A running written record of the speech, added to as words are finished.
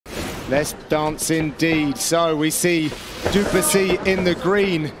Let's dance indeed. So we see Du Plessis in the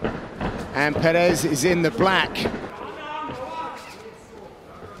green and Perez is in the black.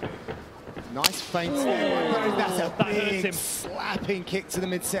 Nice feint there. That's a big slapping kick to the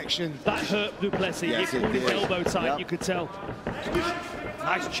midsection. That hurt Du Plessis. Yes, he pulled his elbow tight, yep. You could tell.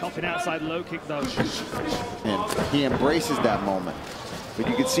 Nice chopping outside low kick though. And he embraces that moment. But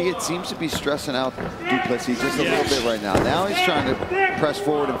you can see it seems to be stressing out Du Plessis just a little bit right now. Now he's trying to press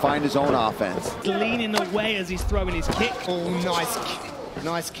forward and find his own offense. Leaning away as he's throwing his kick. Oh,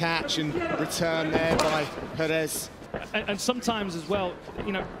 nice catch and return there by Perez. And sometimes as well,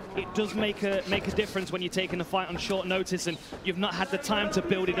 you know, it does make a difference when you're taking a fight on short notice and you've not had the time to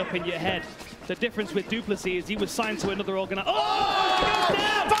build it up in your head. The difference with Du Plessis is he was signed to another organization. What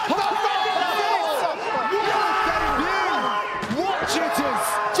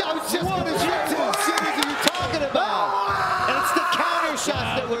are you talking about? And it's the counter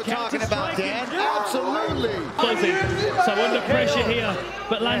shots that we're talking about, Dan. Absolutely. So under pressure here,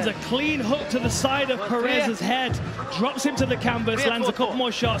 but lands a clean hook to the side of Perez's head, drops him to the canvas, lands a couple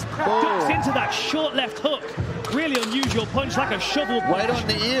more shots, ducks into that short left hook. Really unusual punch, like a shovel punch. Right on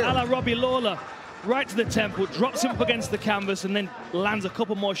the ear. A la Robbie Lawler. Right to the temple, drops him up against the canvas, and then lands a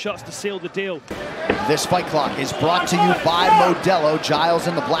couple more shots to seal the deal. This fight clock is brought to you by Modelo. Giles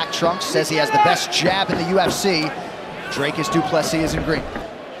in the black trunks says he has the best jab in the UFC. Dricus Du Plessis is in green.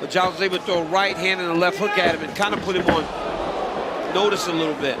 But Giles was able to throw a right hand and a left hook at him and kind of put him on notice a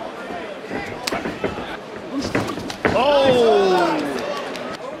little bit. Oh!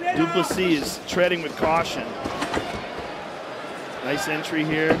 Du Plessis is treading with caution. Nice entry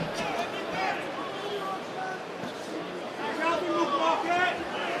here.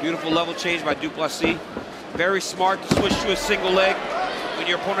 Beautiful level change by Du Plessis. Very smart to switch to a single leg. When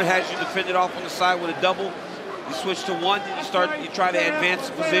your opponent has you defended off on the side with a double, you switch to one, and you try to advance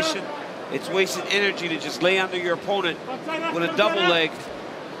the position. It's wasted energy to just lay under your opponent with a double leg.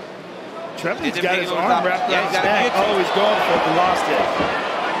 Trevin's got his arm wrapped around his neck. Oh, he's going for it, but lost it.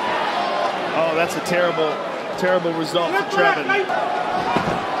 Oh, that's a terrible result for Trevin.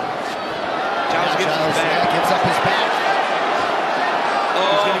 Giles gets up his back.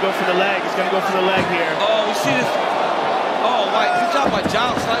 He's going to go for the leg. He's going to go for the leg here. Oh, we see this. Oh, right. Good job by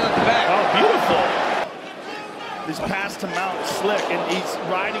Giles sliding up the back. Oh, beautiful. This pass to Mount slick, and he's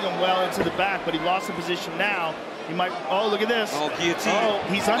riding him well into the back, but he lost the position now. He might. Oh, look at this. Oh, guillotine. Oh,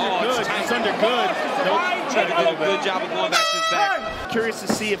 he's under good. He's under good. Nope. Trevin did a good job of going back to his back. Curious to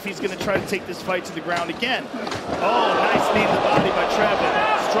see if he's going to try to take this fight to the ground again. Oh, nice knee to the body by Trevin.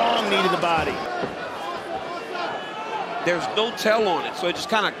 Strong knee to the body. There's no tell on it, so it just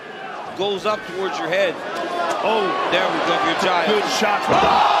kind of goes up towards your head. Oh, there we go, your Giles. Good shot. Oh!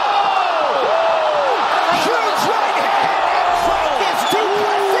 Huge right hand from this Du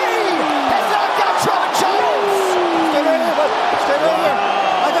Plessis has knocked out Trevin Giles. Stay right there, bud. Stay right there.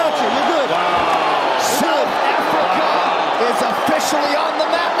 I got you. You're good. South Africa is officially on the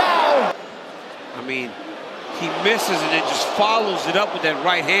mat now. I mean, he misses and then just follows it up with that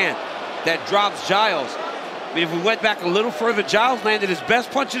right hand that drops Giles. I mean, if we went back a little further, Giles landed his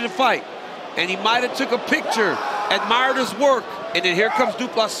best punch in the fight, and he might have took a picture, admired his work, and then here comes Du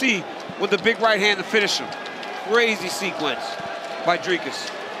Plessis with the big right hand to finish him. Crazy sequence by Dricus.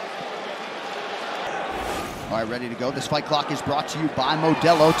 All right, ready to go. This fight clock is brought to you by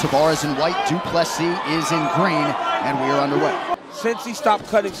Modelo. Tavares in white, Du Plessis is in green, and we are underway. Since he stopped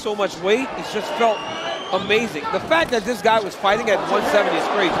cutting so much weight, it's just felt amazing. The fact that this guy was fighting at 170 is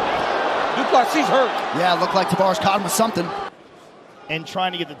crazy. Du Plessis hurt. Yeah, it looked like Tavares caught him with something. And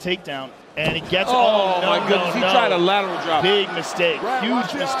trying to get the takedown. And he gets my goodness, he tried a lateral drop. Big mistake,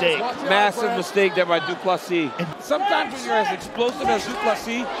 huge mistake. Massive mistake there by Du Plessis. Sometimes when you're as explosive as Du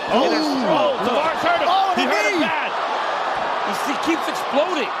Plessis, Tavares hurt him. He hurt him bad. He keeps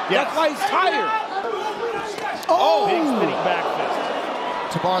exploding. Yes. That's why he's tired. Big spinning back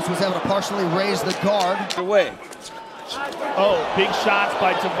fist. Tavares was able to partially raise the guard. Away. Oh, big shots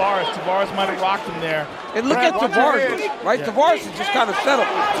by Tavares. Tavares might have rocked him there. And look at Tavares, right? Yeah. Tavares is just kind of settled.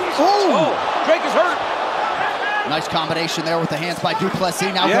 Oh, Drake is hurt. Nice combination there with the hands by Du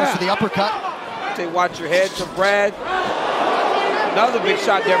Plessis. Now goes for the uppercut. Say, watch your head to Brad. Another big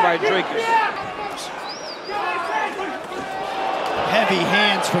shot there by Dricus. Heavy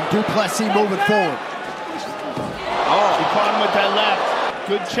hands from Du Plessis moving forward. He caught him with that left.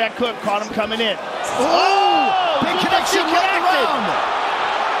 Good check hook, caught him coming in. Big connection late in the round.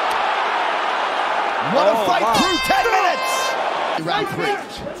 What a fight through 10 minutes. Round 3.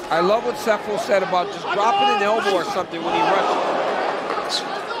 I love what Sefo said about just dropping an elbow or something when he rushed.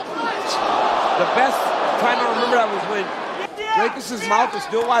 The best time I remember that was when Dricus' mouth is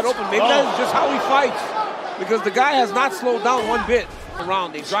still wide open. Maybe that's just how he fights, because the guy has not slowed down one bit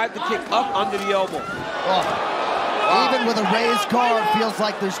around. They drive the kick up under the elbow. Even with a raised guard, feels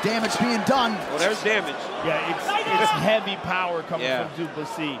like there's damage being done. Well, there's damage. Yeah, it's heavy power coming from Du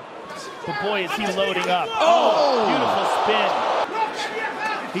Plessis. But boy, is he loading up. Oh, beautiful spin.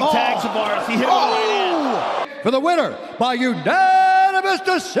 He tags Tavares. He hit him with the right hand. For the winner by unanimous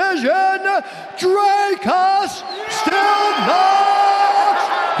decision, Dricus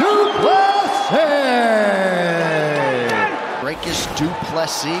Du Plessis. Dricus Du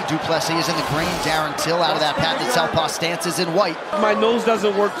Plessis. Du Plessis is in the green. Darren Till out of that patented southpaw stance is in white. My nose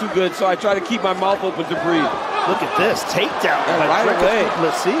doesn't work too good, so I try to keep my mouth open to breathe. Look at this takedown by Dricus Du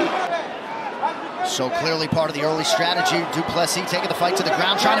Plessis. So clearly part of the early strategy. Du Plessis taking the fight to the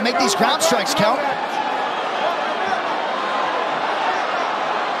ground, trying to make these ground strikes count.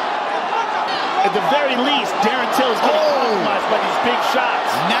 At the very least, Darren Till is getting compromised by these big shots.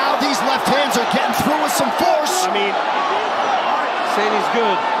 Now these left hands are getting through with some force. I mean, saying he's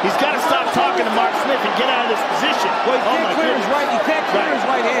good. He's got to stop talking to Mark Smith and get out of this position. Well, he can't clear his right. He can't clear his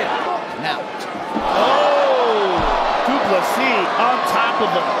right hand. Now. Du Plessis on top of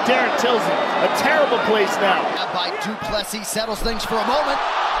him. Darren Till's in a terrible place now. By Du Plessis settles things for a moment.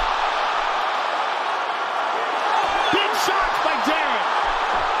 Big shots by Darren.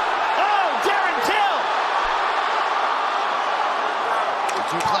 Oh, Darren Till.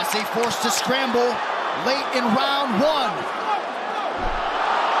 Du Plessis forced to scramble late in round one.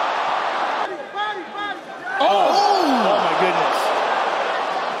 Oh my goodness.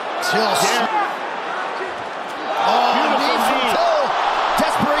 Till.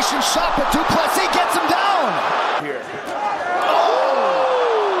 Desperation shot, but Du Plessis gets him down. Here.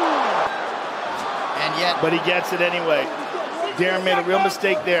 And yet, but he gets it anyway. Darren made a real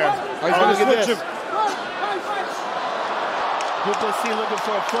mistake there. Look at this. Du Plessis looking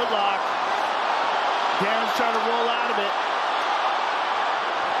for a footlock. Darren's trying to roll out of it.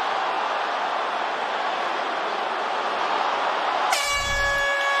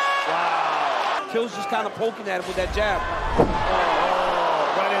 Till's just kind of poking at him with that jab.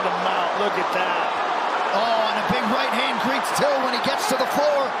 Right in the mouth. Look at that. And a big right hand greets Till when he gets to the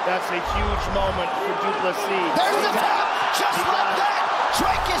floor. That's a huge moment for Du Plessis. There's the tap. Just like that.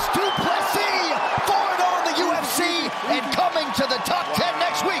 Dricus Du Plessis, 4-0 in the UFC and coming to the top 10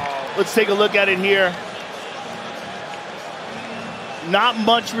 next week. Let's take a look at it here. Not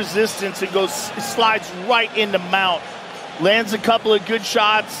much resistance. It slides right into mount. Lands a couple of good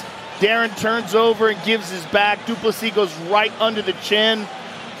shots. Darren turns over and gives his back. Du Plessis goes right under the chin,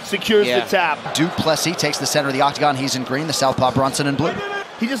 secures the tap. Du Plessis takes the center of the octagon. He's in green, the southpaw Brunson in blue.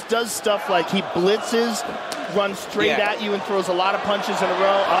 He just does stuff like he blitzes, runs straight at you and throws a lot of punches in a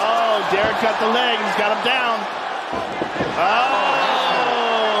row. Oh, Darren cut the leg. He's got him down.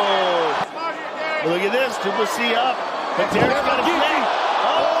 Look at this. Du Plessis up. But Darren's got his neck.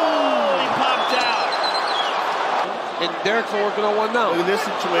 He popped out. And Derek's working on one now. Look at this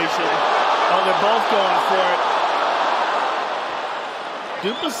situation. They're both going for it.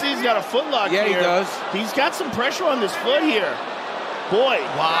 Du Plessis got a footlock here. Yeah, he does. He's got some pressure on this foot here. Boy.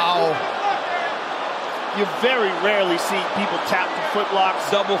 Wow. You very rarely see people tap the footlocks.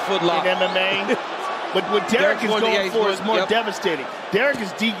 Double footlock. In MMA. But what Derek is going for is more devastating. Derek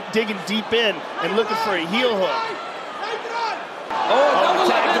is digging deep in and looking for a heel hook. He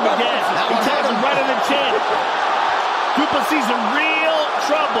tagged him again. He tags him right on the chin. Du Plessis in real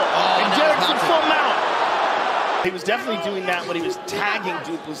trouble. And Derek's in full mount. He was definitely doing that when he was tagging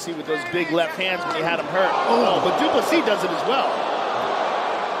Du Plessis with those big left hands when he had him hurt. But Du Plessis does it as well.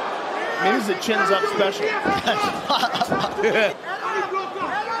 Maybe it's a chins up special.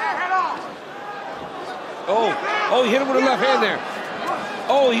 He hit him with a left hand there.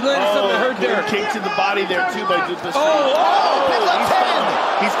 He landed something that hurt Derek. Kick to the body there too by Du Plessis. Big left hand.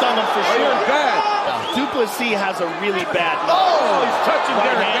 He stung him for sure. Bad. Du Plessis has a really bad he's touching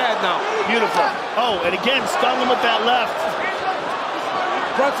Derek bad now. Beautiful. And again, stung him with that left.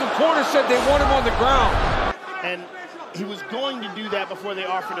 Brunson corner said they want him on the ground. And he was going to do that before they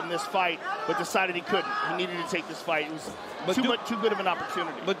offered him this fight, but decided he couldn't. He needed to take this fight. It was too good of an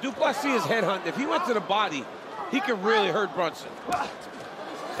opportunity. But Du Plessis is headhunting. If he went to the body, he could really hurt Brunson.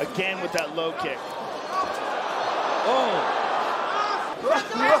 Again with that low kick. Big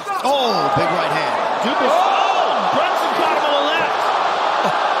right hand. Brunson caught him on the left.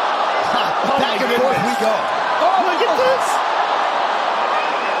 Back and forth we go. Look at this.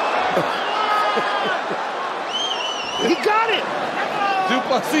 He got it. Du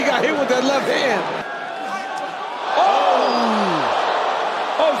Plessis got hit with that left hand.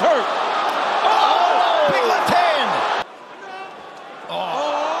 He's hurt. Big left hand.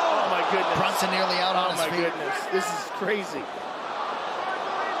 goodness. Brunson nearly out on his feet. Oh, my goodness. This is crazy.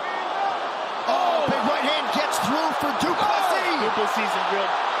 Oh, big right hand gets through for Du Plessis. Du Plessis in real...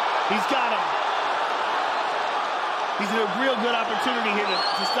 He's got him. He's in a real good opportunity here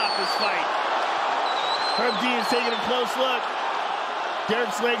to stop this fight. Herb D is taking a close look.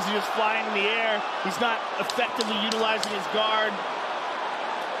 Derek's legs are just flying in the air. He's not effectively utilizing his guard.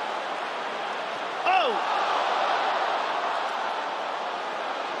 Oh!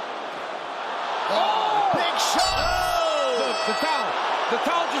 Oh, big shot! Oh! The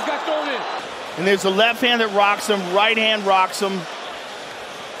towel just got thrown in. And there's a left hand that rocks him, right hand rocks him.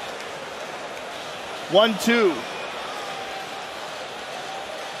 1-2.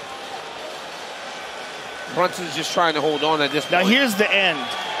 Brunson's just trying to hold on at this point. Now here's the end.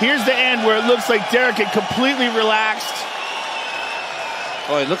 Here's the end where it looks like Derek had completely relaxed.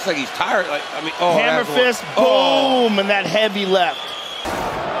 Oh, it looks like he's tired. Hammer fist, boom, and that heavy left.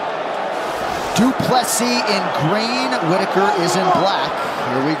 Du Plessis in green, Whittaker is in black.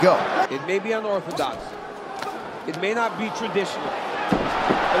 Here we go. It may be unorthodox. It may not be traditional.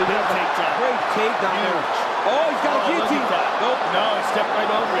 Great takedown there. Oh, he's got a guillotine. Nope. No, he stepped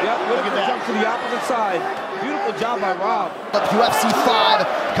right over it. Yep, Look at that. Jump to the opposite side. Beautiful job by Rob. UFC 5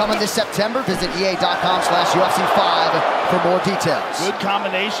 coming this September. Visit EA.com/UFC5 for more details. Good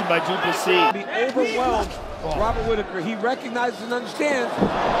combination by Du Plessis. Be overwhelmed. Robert Whittaker, he recognizes and understands.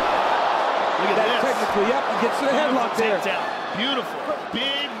 Look at that. Technically, yep, he gets to the headlock there. Beautiful.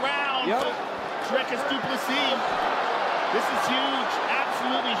 Big round. Yep. Dricus Du Plessis. This is huge.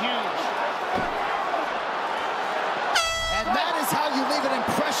 Absolutely huge. And that is how you leave an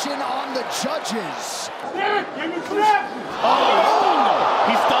impression on the judges. Oh,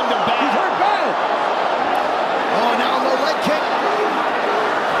 he stunned him back. He's hurt bad. Oh, now a low leg kick.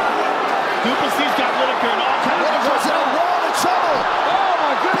 Du Plessis got Whittaker in all kinds of Whittaker's in a world of trouble. Oh,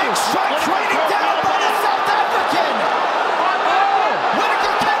 my Big goodness. strike raining down by the South African.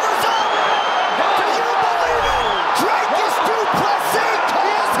 Whittaker covers up. Do you believe it? Dricus Du Plessis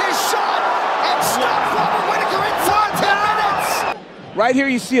calls his shot and stops Robert Whittaker inside 10 minutes. Right here,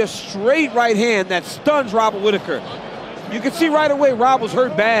 you see a straight right hand that stuns Robert Whittaker. You can see right away Rob was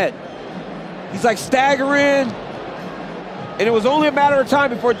hurt bad. He's like staggering. And it was only a matter of time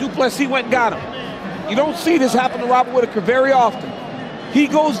before Du Plessis went and got him. You don't see this happen to Robert Whittaker very often. He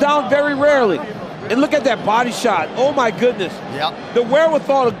goes down very rarely. And look at that body shot. Oh, my goodness. Yep. The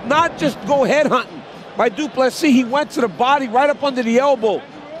wherewithal to not just go head hunting by Du Plessis. He went to the body right up under the elbow,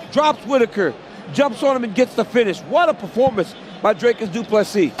 drops Whittaker, jumps on him and gets the finish. What a performance by Dricus Du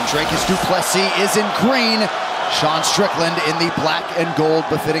Plessis. Dricus Du Plessis is in green. Sean Strickland in the black and gold,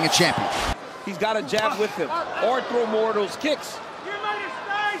 befitting a champion. He's got a jab with him or throw more of those kicks.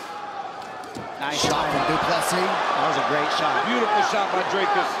 Nice shot from Du Plessis. That was a great shot. Beautiful shot by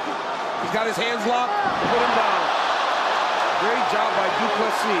Dricus. He's got his hands locked, put him down. Great job by Du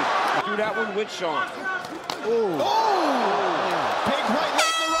Plessis. Threw that one with Sean. Ooh. Big right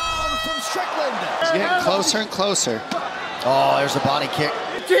late in the round from Strickland. It's getting closer and closer. Oh, there's a body kick.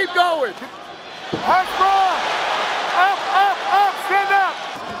 Keep going. Up, stand up.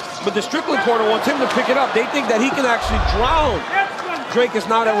 But the Strickland corner wants him to pick it up. They think that he can actually drown Dricus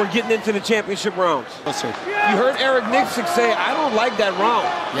now that we're getting into the championship rounds. You heard Eric Nixon say, I don't like that round.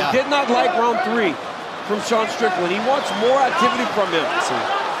 Yeah. He did not like round 3 from Sean Strickland. He wants more activity from him.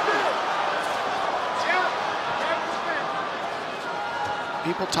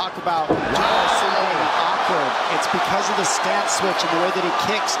 People talk about Giles being awkward. It's because of the stance switch and the way that he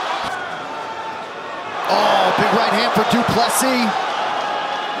kicks. Oh, big right hand for Du Plessis.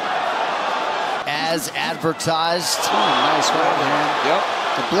 As advertised. Nice right hand. Yep.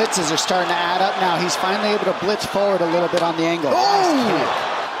 The blitzes are starting to add up now. He's finally able to blitz forward a little bit on the angle.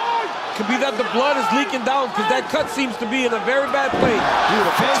 Oh! Could be that the blood is leaking down because that cut seems to be in a very bad place.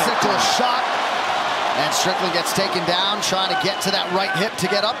 Beautiful physical shot. And Strickland gets taken down, trying to get to that right hip to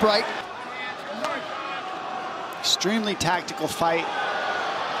get upright. Extremely tactical fight.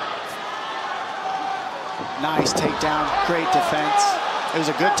 Nice takedown, great defense. It was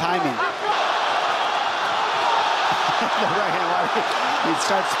a good timing. The right hand, he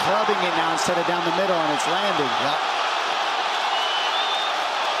starts clubbing it now instead of down the middle, and it's landing. Yep.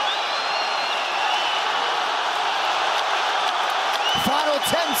 Final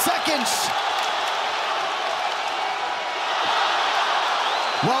 10 seconds.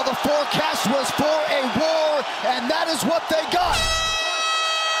 Well, the forecast was for a war, and that is what they got.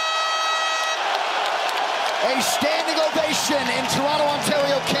 A standing ovation in Toronto,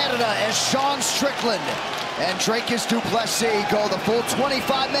 Ontario, Canada, as Sean Strickland and Dricus Du Plessis go the full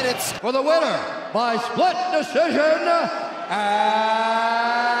 25 minutes. For the winner by split decision, and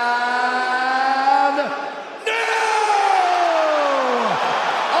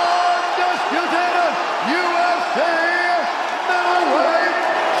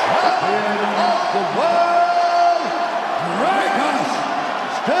champion of the world.